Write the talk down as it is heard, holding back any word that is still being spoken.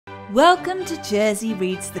Welcome to Jersey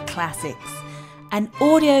Reads the Classics, an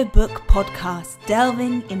audiobook podcast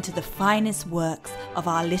delving into the finest works of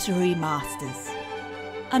our literary masters.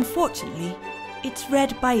 Unfortunately, it's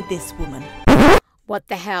read by this woman. What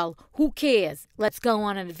the hell? Who cares? Let's go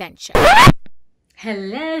on an adventure.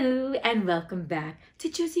 Hello, and welcome back to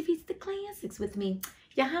Jersey Reads the Classics with me,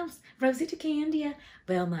 your host, Rosie DeCandia.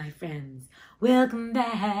 Well, my friends, welcome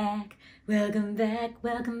back. Welcome back,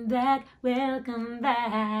 welcome back, welcome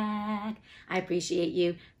back. I appreciate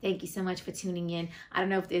you. Thank you so much for tuning in. I don't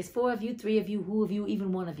know if there's 4 of you, 3 of you, who of you,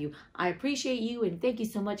 even 1 of you. I appreciate you, and thank you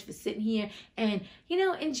so much for sitting here and,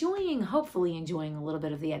 hopefully enjoying a little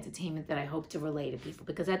bit of the entertainment that I hope to relay to people.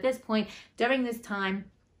 Because at this point, during this time,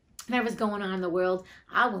 whatever's going on in the world,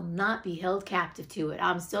 I will not be held captive to it.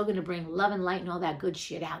 I'm still going to bring love and light and all that good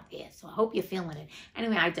shit out there. So I hope you're feeling it.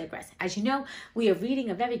 Anyway, I digress. As you know, we are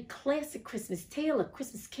reading a very classic Christmas tale, A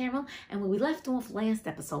Christmas Carol. And when we left off last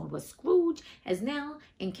episode was Scrooge has now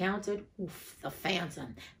encountered the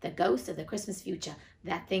Phantom, the ghost of the Christmas future.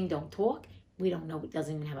 That thing don't talk. We don't know. It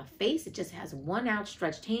doesn't even have a face. It just has one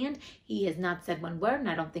outstretched hand. He has not said one word, and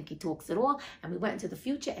I don't think he talks at all. And we went into the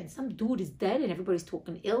future, and some dude is dead, and everybody's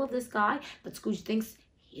talking ill of this guy. But Scrooge thinks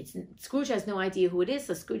Scrooge has no idea who it is,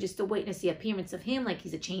 so Scrooge is still waiting to see appearance of him, like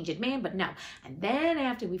he's a changed man. But no. And then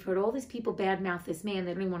after we've heard all these people badmouth this man,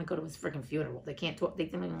 they don't even want to go to his freaking funeral. They can't talk. They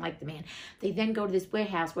don't even like the man. They then go to this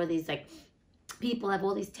warehouse where these people have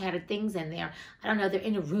all these tattered things in there. I don't know, they're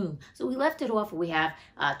in a room. So we left it off where we have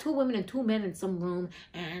 2 women and 2 men in some room,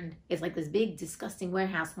 and it's like this big disgusting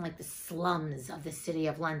warehouse in like the slums of the city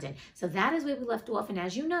of London. So that is where we left off, and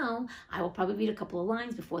as you know, I will probably read a couple of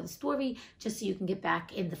lines before the story just so you can get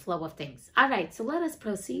back in the flow of things. All right, so let us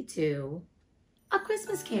proceed to A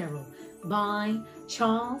Christmas Carol by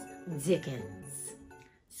Charles Dickens.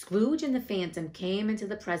 Scrooge and the Phantom came into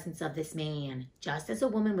the presence of this man, just as a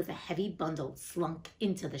woman with a heavy bundle slunk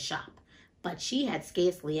into the shop. But she had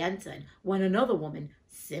scarcely entered when another woman,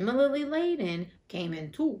 similarly laden, came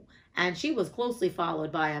in too, and she was closely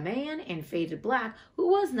followed by a man in faded black who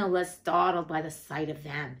was no less startled by the sight of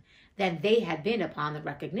them than they had been upon the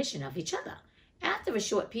recognition of each other. After a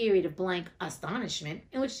short period of blank astonishment,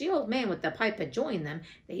 in which the old man with the pipe had joined them,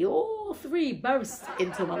 they all 3 burst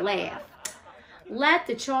into a laugh. "Let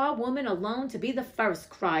the charwoman alone to be the first,"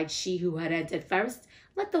 cried she who had entered first.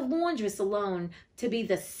 "Let the laundress alone to be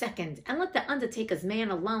the second, and let the undertaker's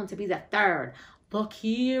man alone to be the third. Look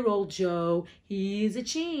here, old Joe, here's a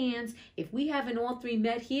chance. If we haven't all 3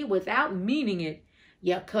 met here without meaning it."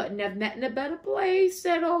 "You couldn't have met in a better place,"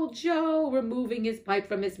 said old Joe, removing his pipe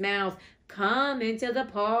from his mouth. "Come into the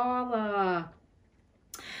parlor.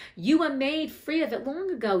 You were made free of it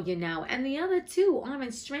long ago, you know, and the other 2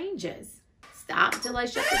 aren't strangers. Stop till I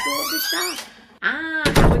shut the door of the shop.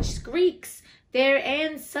 Ah, which squeaks. There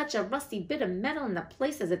ain't such a rusty bit of metal in the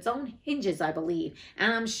place as its own hinges, I believe,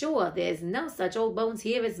 and I'm sure there's no such old bones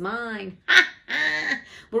here as mine. Ha, ha!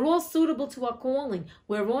 We're all suitable to our calling.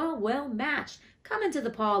 We're all well matched. Come into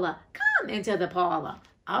the parlor. Come into the parlor."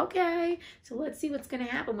 Okay, so let's see what's going to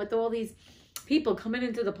happen with all these people coming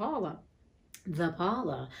into the parlor. The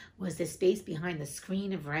parlor was the space behind the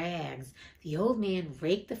screen of rags. The old man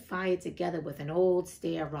raked the fire together with an old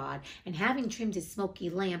stair rod, and having trimmed his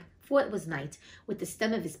smoky lamp, for it was night, with the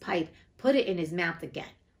stem of his pipe, put it in his mouth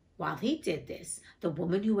again. While he did this, the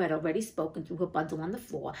woman who had already spoken threw her bundle on the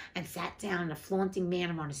floor and sat down in a flaunting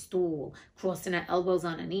manner on a stool, crossing her elbows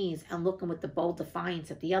on her knees and looking with the bold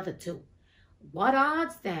defiance at the other 2. "What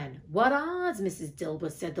odds, then? What odds, Mrs.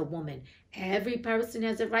 Dilber?" said the woman. "Every person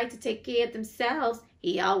has a right to take care of themselves.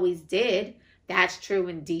 He always did." "That's true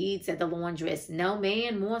indeed," said the laundress. "No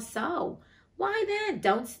man more so." "Why then,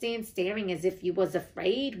 don't stand staring as if you was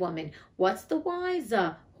afraid, woman. What's the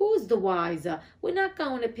wiser? Who's the wiser? We're not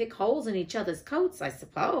going to pick holes in each other's coats, I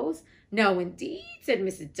suppose." "No, indeed," said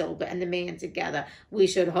Mrs. Dilber and the man together. "We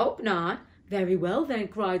should hope not." "Very well, then,"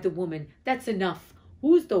 cried the woman. "That's enough.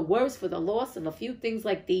 Who's the worse for the loss of a few things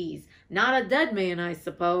like these? Not a dead man, I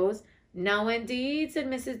suppose." "No, indeed," said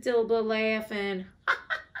Mrs. Dilber, laughing.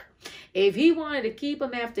 "If he wanted to keep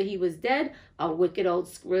him after he was dead, a wicked old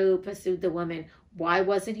screw," pursued the woman. "Why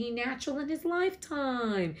wasn't he natural in his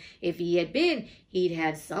lifetime? If he had been, he'd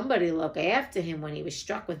had somebody look after him when he was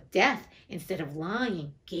struck with death, instead of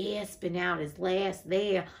lying, gasping out his last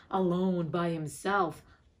there, alone by himself.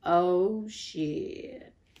 Oh,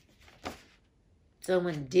 shit.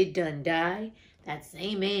 Someone did done die, that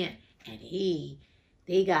same man, and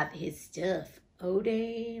they got his stuff. Oh,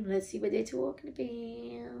 damn, let's see what they're talking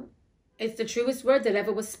about." "It's the truest word that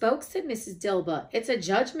ever was spoke," said Mrs. Dilber. "It's a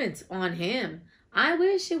judgment on him." I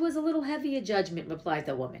wish it was a little heavier judgment, replied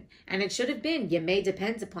the woman. And it should have been, you may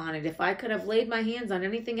depend upon it, if I could have laid my hands on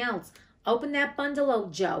anything else. Open that bundle,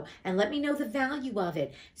 old Joe, and let me know the value of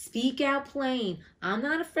it. Speak out plain. I'm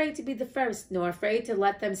not afraid to be the first, nor afraid to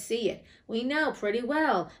let them see it. We know pretty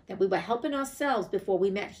well that we were helping ourselves before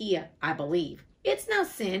we met here, I believe. It's no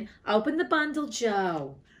sin. Open the bundle,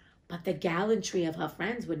 Joe. But the gallantry of her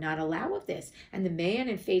friends would not allow of this, and the man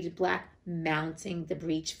in faded black, mounting the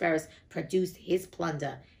breech first, produced his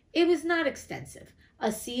plunder. It was not extensive.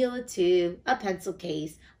 A seal or two, a pencil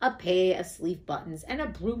case, a pair of sleeve buttons, and a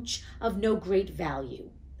brooch of no great value.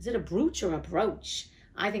 Is it a brooch or a brooch?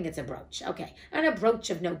 I think it's a brooch. Okay, and a brooch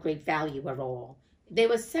of no great value at all. They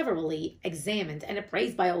were severally examined and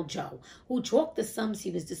appraised by old Joe, who chalked the sums he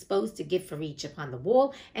was disposed to give for each upon the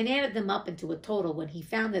wall and added them up into a total when he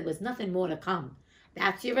found there was nothing more to come.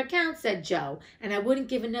 That's your account, said Joe, and I wouldn't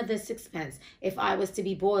give another sixpence if I was to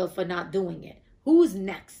be boiled for not doing it. Who's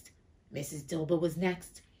next? Mrs. Dilber was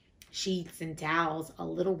next. Sheets and towels, a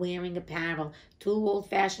little wearing apparel, 2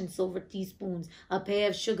 old-fashioned silver teaspoons, a pair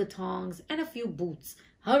of sugar tongs, and a few boots.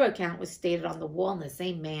 Her account was stated on the wall in the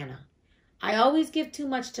same manner. I always give too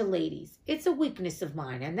much to ladies. It's a weakness of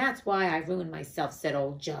mine, and that's why I ruin myself, said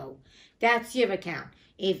old Joe. That's your account.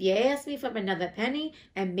 If you asked me for another penny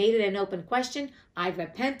and made it an open question, I'd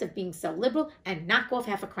repent of being so liberal and knock off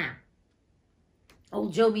half a crown.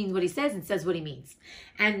 Old Joe means what he says and says what he means.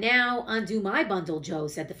 And now undo my bundle, Joe,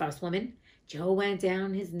 said the first woman. Joe went down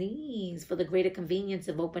on his knees for the greater convenience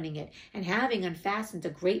of opening it, and having unfastened a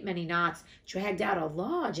great many knots, dragged out a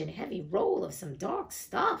large and heavy roll of some dark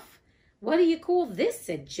stuff. What do you call this?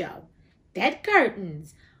 Said Joe. Bed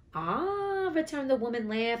curtains. Ah, returned the woman,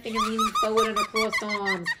 laughing and leaning forward on her crossed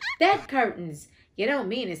arms. Bed curtains. You don't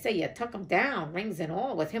mean to say you took 'em down, rings and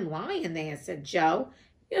all, with him lying there, said Joe.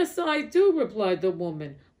 Yes, I do, replied the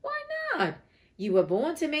woman. Why not? You were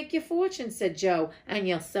born to make your fortune, said Joe, and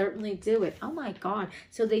you'll certainly do it. Oh, my God.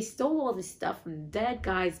 So they stole all this stuff from the dead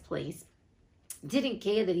guy's place. Didn't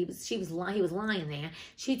care that he was lying there.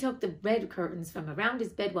 She took the bed curtains from around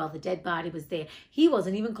his bed while the dead body was there. He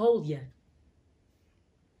wasn't even cold yet.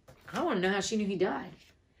 I want to know how she knew he died.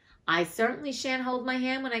 I certainly shan't hold my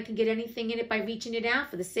hand when I can get anything in it by reaching it out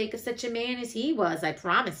for the sake of such a man as he was, I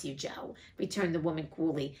promise you, Joe, returned the woman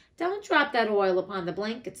coolly. Don't drop that oil upon the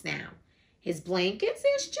blankets now. His blankets?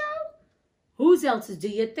 Asked Joe. Whose else's do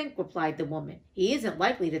you think? Replied the woman. He isn't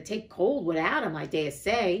likely to take cold without him, I dare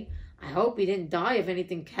say. I hope he didn't die of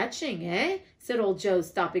anything catching, eh? Said old Joe,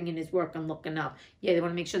 stopping in his work and looking up. Yeah, they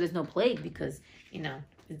want to make sure there's no plague because,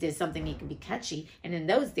 if there's something he can be catchy. And in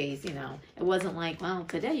those days, it wasn't like, well,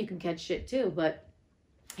 today you can catch shit too. But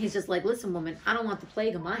he's just like, listen, woman, I don't want the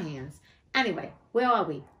plague on my hands. Anyway, where are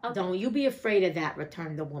we? Oh, don't you be afraid of that,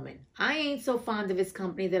 returned the woman. I ain't so fond of his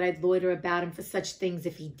company that I'd loiter about him for such things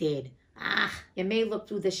if he did. Ah, you may look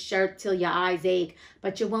through the shirt till your eyes ache,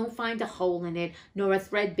 but you won't find a hole in it, nor a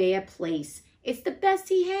threadbare place. It's the best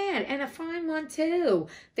he had, and a fine one, too.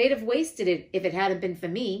 They'd have wasted it if it hadn't been for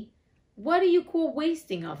me. What do you call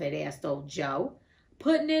wasting of it? Asked old Joe.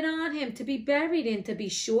 Putting it on him to be buried in, to be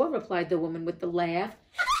sure, replied the woman with the laugh.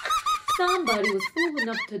 Somebody was fool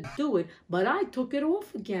enough to do it, but I took it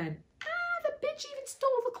off again. Ah, the bitch even stole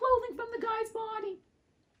the clothing from the guy's body.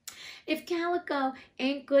 If calico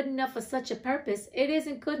ain't good enough for such a purpose, it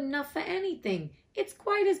isn't good enough for anything. It's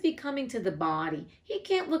quite as becoming to the body. He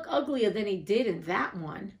can't look uglier than he did in that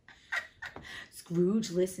one.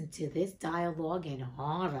 Scrooge listened to this dialogue in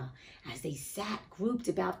horror as they sat grouped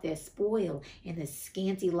about their spoil in the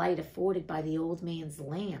scanty light afforded by the old man's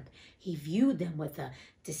lamp. He viewed them with a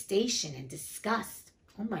detestation and disgust.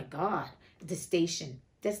 Oh, my God. Detestation.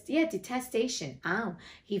 Detestation. Oh,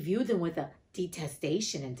 he viewed them with a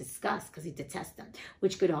detestation and disgust, because he detests them,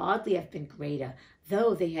 which could hardly have been greater,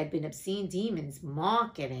 though they had been obscene demons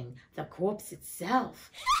marketing the corpse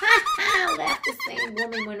itself. Ha ha! Laughed the same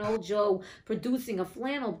woman when old Joe, producing a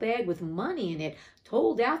flannel bag with money in it,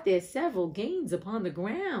 told out their several gains upon the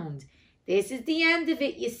ground. This is the end of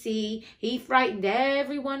it, you see. He frightened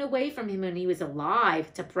everyone away from him when he was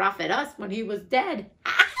alive to profit us when he was dead.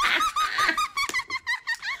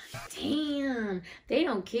 Damn, they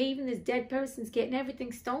don't care. Even this dead person's getting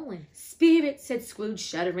everything stolen. Spirit, said Scrooge,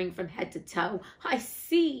 shuddering from head to toe. I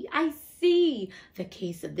see. The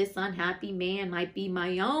case of this unhappy man might be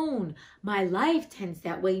my own. My life tends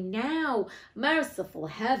that way now. Merciful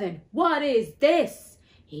heaven, what is this?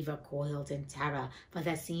 He recoiled in terror, for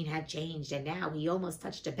the scene had changed, and now he almost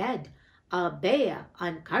touched a bed. A bare,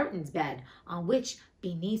 uncurtained bed, on which,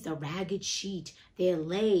 beneath a ragged sheet, there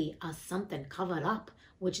lay a something covered up,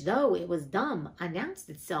 which, though it was dumb, announced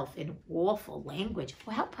itself in awful language.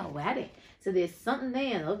 Well, how poetic. So there's something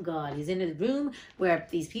there. Oh, God, he's in a room where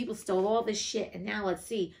these people stole all this shit. And now let's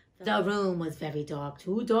see. The room was very dark,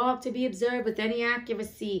 too dark to be observed with any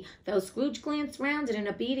accuracy, though Scrooge glanced round it in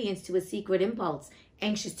obedience to a secret impulse,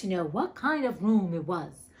 anxious to know what kind of room it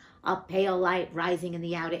was. A pale light rising in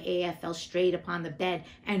the outer air fell straight upon the bed,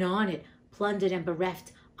 and on it, plundered and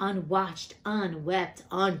bereft, unwatched, unwept,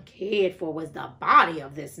 uncared for, was the body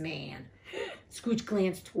of this man. Scrooge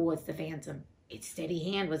glanced towards the phantom. Its steady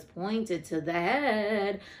hand was pointed to the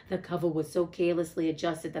head. The cover was so carelessly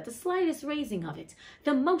adjusted that the slightest raising of it,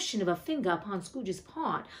 the motion of a finger upon Scrooge's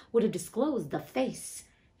part, would have disclosed the face.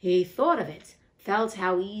 He thought of it, felt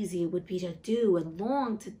how easy it would be to do, and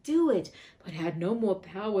longed to do it, but had no more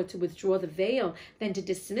power to withdraw the veil than to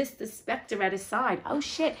dismiss the specter at his side. Oh,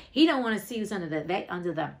 shit, he don't want to see who's under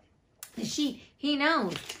the sheet. He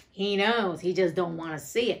knows. He just don't want to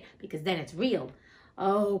see it, because then it's real.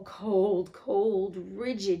 Oh, cold, cold,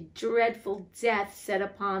 rigid, dreadful death, set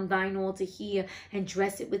upon thine altar here, and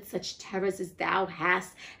dress it with such terrors as thou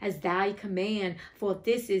hast, as thy command, for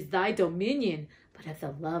this is thy dominion. But of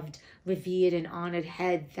the loved, revered, and honored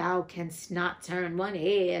head, thou canst not turn one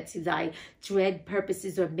hair to thy dread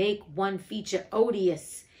purposes, or make one feature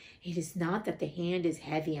odious. It is not that the hand is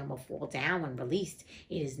heavy and will fall down when released.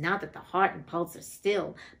 It is not that the heart and pulse are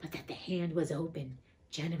still, but that the hand was open,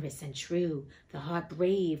 generous and true, the heart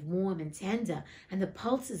brave, warm, and tender, and the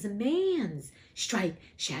pulse is a man's. Strike,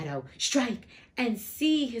 shadow, strike, and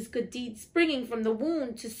see his good deed springing from the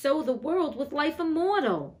wound to sow the world with life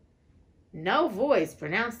immortal. No voice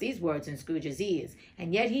pronounced these words in Scrooge's ears,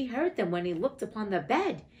 and yet he heard them when he looked upon the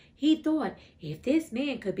bed. He thought, if this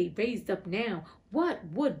man could be raised up now, what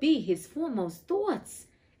would be his foremost thoughts?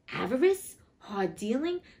 Avarice, hard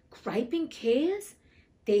dealing, griping cares?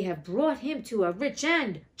 They have brought him to a rich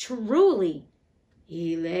end, truly.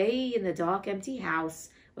 He lay in the dark, empty house,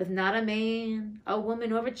 with not a man, a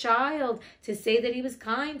woman, or a child to say that he was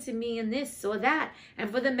kind to me in this or that,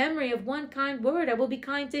 and for the memory of one kind word I will be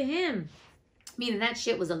kind to him. Meaning that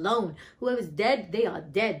shit was alone. Whoever's dead, they are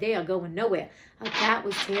dead. They are going nowhere. A cat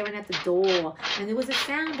was tearing at the door, and there was a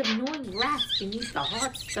sound of gnawing rats beneath the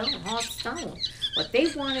hard stone. What they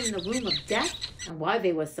wanted in the room of death, and why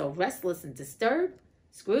they were so restless and disturbed,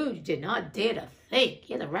 Scrooge did not dare to think.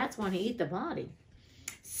 Yeah, the rats want to eat the body.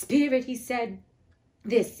 Spirit, he said,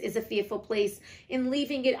 this is a fearful place. In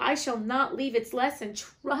leaving it, I shall not leave its lesson.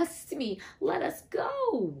 Trust me. Let us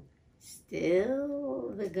go.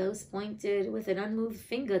 Still, the ghost pointed with an unmoved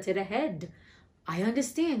finger to the head. I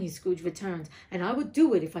understand you, Scrooge returned, and I would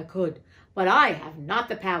do it if I could. But I have not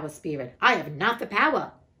the power, Spirit. I have not the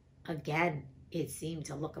power. Again, it seemed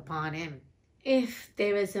to look upon him. If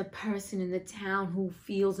there is a person in the town who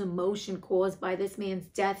feels emotion caused by this man's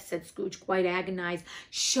death, said Scrooge, quite agonized,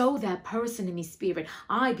 show that person to me, Spirit.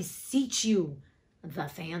 I beseech you. The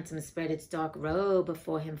phantom spread its dark robe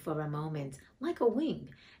before him for a moment, like a wing,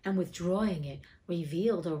 and withdrawing it,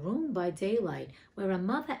 revealed a room by daylight where a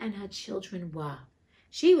mother and her children were.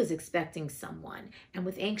 She was expecting someone, and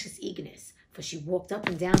with anxious eagerness, for she walked up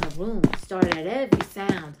and down the room, started at every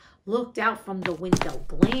sound, looked out from the window,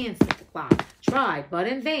 glanced at the clock, tried, but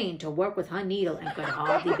in vain, to work with her needle, and could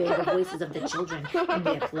hardly bear the voices of the children in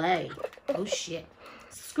their play. Oh, shit.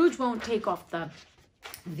 Scrooge won't take off the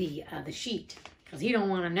sheet, because he don't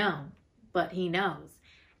want to know, but he knows.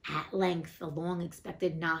 At length, the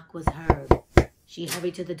long-expected knock was heard. She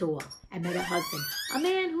hurried to the door and met her husband, a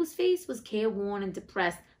man whose face was careworn and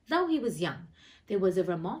depressed, though he was young. There was a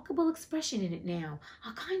remarkable expression in it now,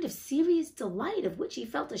 a kind of serious delight of which he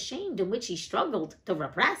felt ashamed and which he struggled to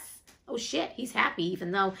repress. Oh, shit, he's happy,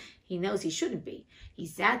 even though he knows he shouldn't be. He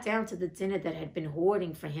sat down to the dinner that had been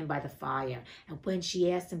hoarding for him by the fire, and when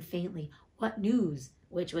she asked him faintly, what news,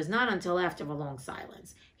 which was not until after a long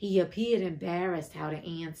silence, he appeared embarrassed how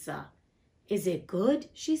to answer. Is it good,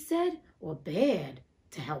 she said, or bad,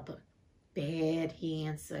 to help her? Bad, he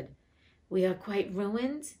answered. We are quite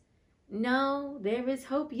ruined? No, there is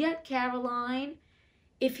hope yet, Caroline.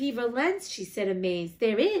 If he relents, she said, amazed,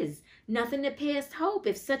 there is nothing to past hope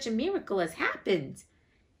if such a miracle has happened.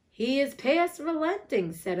 He is past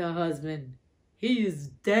relenting, said her husband. He is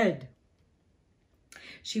dead.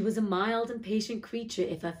 She was a mild and patient creature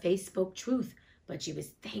if her face spoke truth, but she was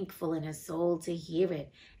thankful in her soul to hear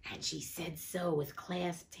it, and she said so with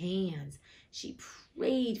clasped hands. She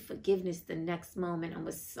prayed forgiveness the next moment and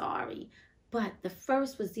was sorry, but the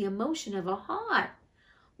first was the emotion of her heart.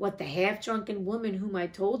 What the half-drunken woman whom I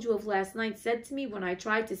told you of last night said to me when I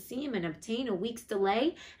tried to see him and obtain a week's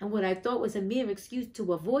delay, and what I thought was a mere excuse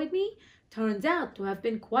to avoid me, turns out to have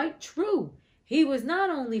been quite true. He was not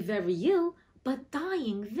only very ill, but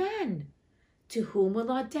dying then. To whom will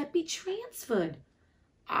our debt be transferred?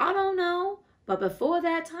 I don't know, but before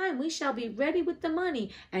that time we shall be ready with the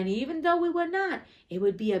money, and even though we were not, it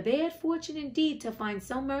would be a bad fortune indeed to find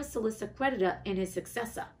so merciless a creditor in his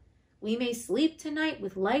successor. We may sleep tonight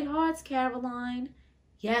with light hearts, Caroline.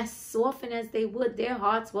 Yes, soften as they would, their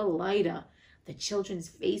hearts were lighter. The children's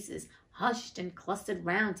faces, hushed and clustered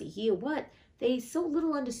round to hear what they so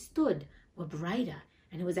little understood, were brighter,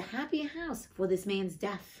 and it was a happier house for this man's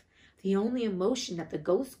death. The only emotion that the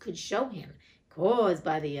ghost could show him, caused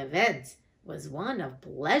by the event, was one of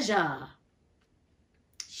pleasure.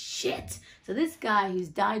 Shit! So this guy who's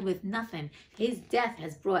died with nothing, his death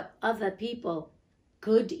has brought other people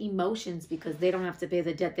good emotions because they don't have to pay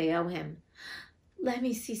the debt they owe him. Let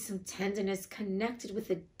me see some tenderness connected with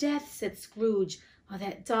the death, said Scrooge, or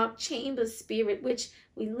that dark chamber spirit which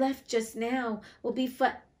we left just now will be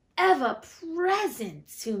forever present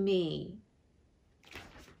to me.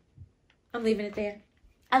 I'm leaving it there.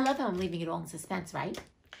 I love how I'm leaving it all in suspense, right?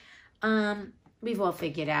 We've all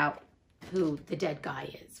figured out who the dead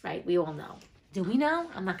guy is, right? We all know. Do we know?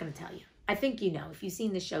 I'm not going to tell you. I think you know. If you've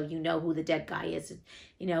seen the show, you know who the dead guy is.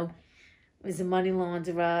 You know, is a money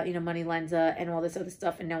launderer, money lender and all this other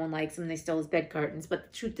stuff, and no one likes him. They stole his bed curtains.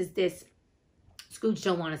 But the truth is this. Scrooge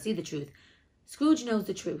don't want to see the truth. Scrooge knows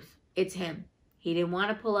the truth. It's him. He didn't want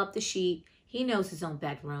to pull up the sheet. He knows his own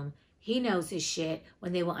bedroom. He knows his shit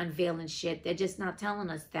when they were unveiling shit. They're just not telling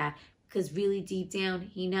us that because really deep down,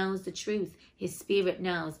 he knows the truth. His spirit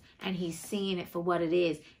knows, and he's seeing it for what it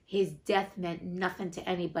is. His death meant nothing to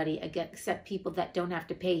anybody except people that don't have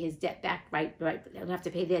to pay his debt back, right? They don't have to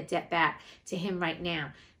pay their debt back to him right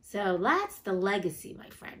now. So that's the legacy, my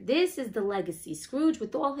friend. This is the legacy. Scrooge,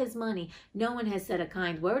 with all his money, no one has said a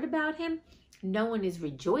kind word about him. No one is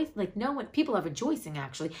rejoicing. People are rejoicing,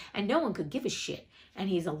 actually, and no one could give a shit. And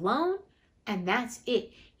he's alone, and that's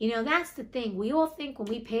it. That's the thing. We all think when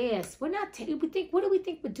we pass, we think, what do we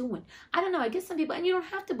think we're doing? I don't know. I guess some people, and you don't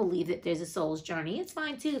have to believe that there's a soul's journey. It's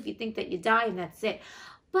fine, too, if you think that you die and that's it.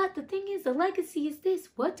 But the thing is, the legacy is this.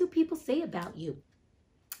 What do people say about you?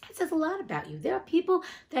 It says a lot about you. There are people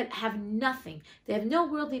that have nothing. They have no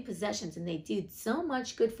worldly possessions, and they did so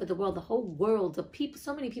much good for the world, the whole world.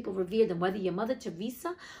 So many people revere them, whether you're Mother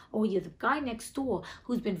Teresa or you're the guy next door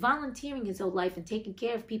who's been volunteering his whole life and taking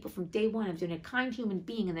care of people from day one, of being a kind human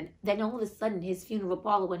being, and then all of a sudden his funeral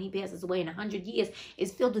parlor when he passes away in 100 years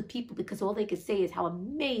is filled with people because all they could say is how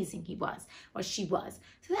amazing he was or she was.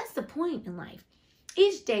 So that's the point in life.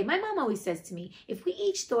 Each day, my mom always says to me, if we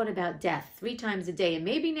each thought about death 3 times a day, and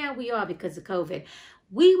maybe now we are because of COVID,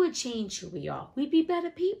 we would change who we are. We'd be better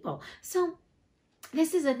people. So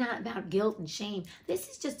this is not about guilt and shame. This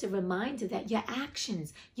is just a reminder that your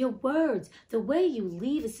actions, your words, the way you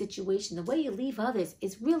leave a situation, the way you leave others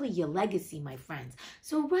is really your legacy, my friends.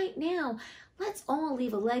 So right now, let's all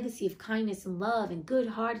leave a legacy of kindness and love and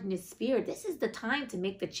good-heartedness spirit. This is the time to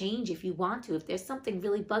make the change if you want to, if there's something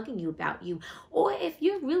really bugging you about you. Or if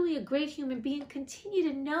you're really a great human being, continue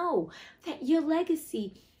to know that your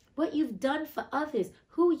legacy, what you've done for others,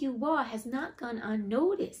 who you are, has not gone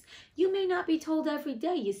unnoticed. You may not be told every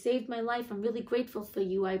day, you saved my life, I'm really grateful for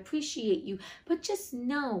you, I appreciate you. But just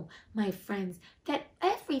know, my friends, that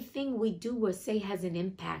everything we do or say has an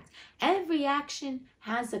impact. Every action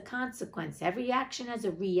has a consequence. Every action has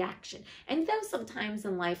a reaction. And though sometimes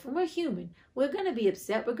in life, when we're human, we're going to be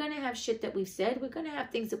upset. We're going to have shit that we've said. We're going to have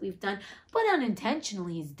things that we've done. But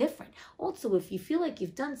unintentionally is different. Also, if you feel like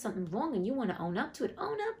you've done something wrong and you want to own up to it,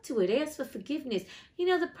 own up to it. Ask for forgiveness.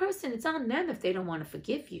 The person, it's on them if they don't want to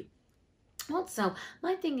forgive you. Also,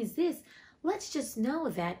 my thing is this. Let's just know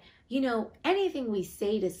that, anything we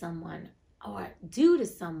say to someone or do to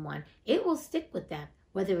someone, it will stick with them,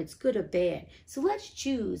 whether it's good or bad. So let's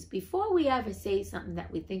choose, before we ever say something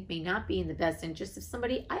that we think may not be in the best interest of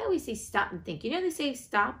somebody, I always say stop and think. They say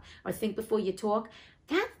stop or think before you talk.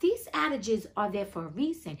 These adages are there for a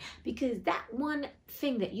reason, because that one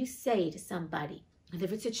thing that you say to somebody,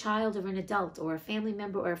 whether it's a child or an adult or a family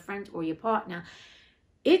member or a friend or your partner,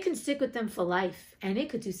 it can stick with them for life and it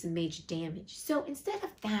could do some major damage. So instead of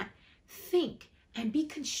that, think and be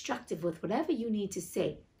constructive with whatever you need to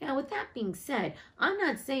say. Now, with that being said, I'm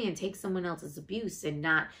not saying take someone else's abuse and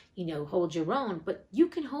not, hold your own, but you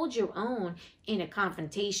can hold your own in a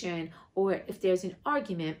confrontation or if there's an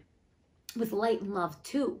argument with light and love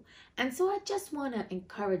too. And so I just want to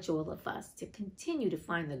encourage all of us to continue to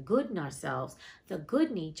find the good in ourselves, the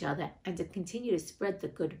good in each other, and to continue to spread the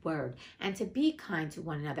good word and to be kind to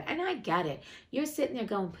one another. And I get it. You're sitting there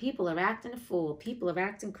going, people are acting a fool. People are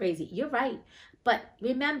acting crazy. You're right. But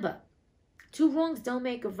remember, Two wrongs don't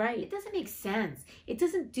make a right. It doesn't make sense. It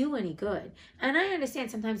doesn't do any good. And I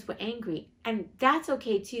understand sometimes we're angry, and that's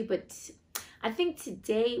okay too, but I think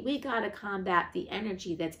today we got to combat the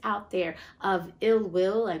energy that's out there of ill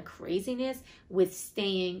will and craziness with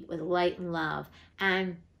staying with light and love,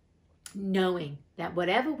 and knowing that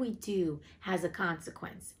whatever we do has a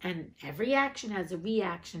consequence, and every action has a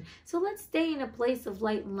reaction. So let's stay in a place of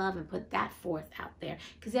light and love and put that forth out there,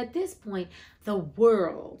 because at this point the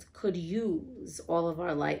world could use all of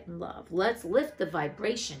our light and love. Let's lift the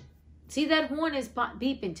vibration. See, that horn is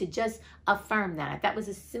beeping to just affirm that. That was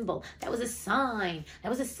a symbol. That was a sign. That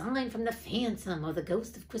was a sign from the phantom or the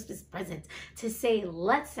ghost of Christmas present to say,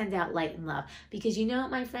 let's send out light and love. Because you know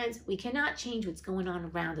what, my friends? We cannot change what's going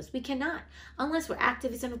on around us. We cannot. Unless we're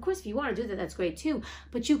activists. And of course, if you want to do that, that's great too.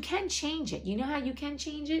 But you can change it. You know how you can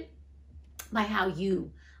change it? By how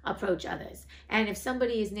you approach others. And if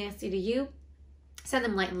somebody is nasty to you, send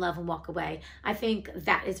them light and love and walk away. I think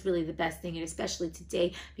that is really the best thing, and especially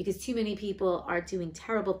today, because too many people are doing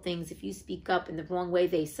terrible things. If you speak up in the wrong way,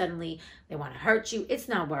 they want to hurt you. It's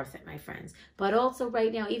not worth it, my friends. But also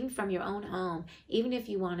right now, even from your own home, even if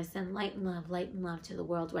you want to send light and love to the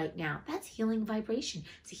world right now, that's healing vibration.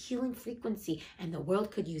 It's a healing frequency, and the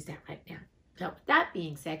world could use that right now. So with that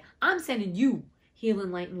being said, I'm sending you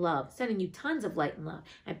healing light and love, sending you tons of light and love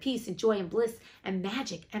and peace and joy and bliss and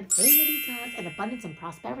magic and fairy tales and abundance and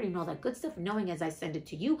prosperity and all that good stuff, knowing as I send it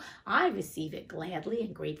to you, I receive it gladly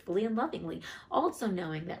and gratefully and lovingly. Also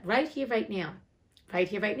knowing that right here, right now,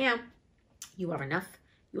 you are enough,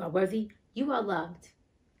 you are worthy, you are loved,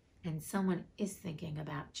 and someone is thinking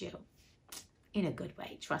about you in a good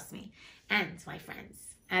way, trust me. And my friends,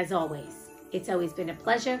 as always, it's always been a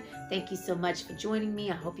pleasure. Thank you so much for joining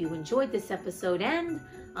me. I hope you enjoyed this episode. And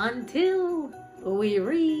until we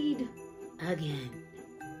read again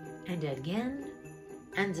and again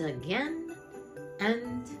and again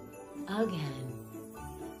and again.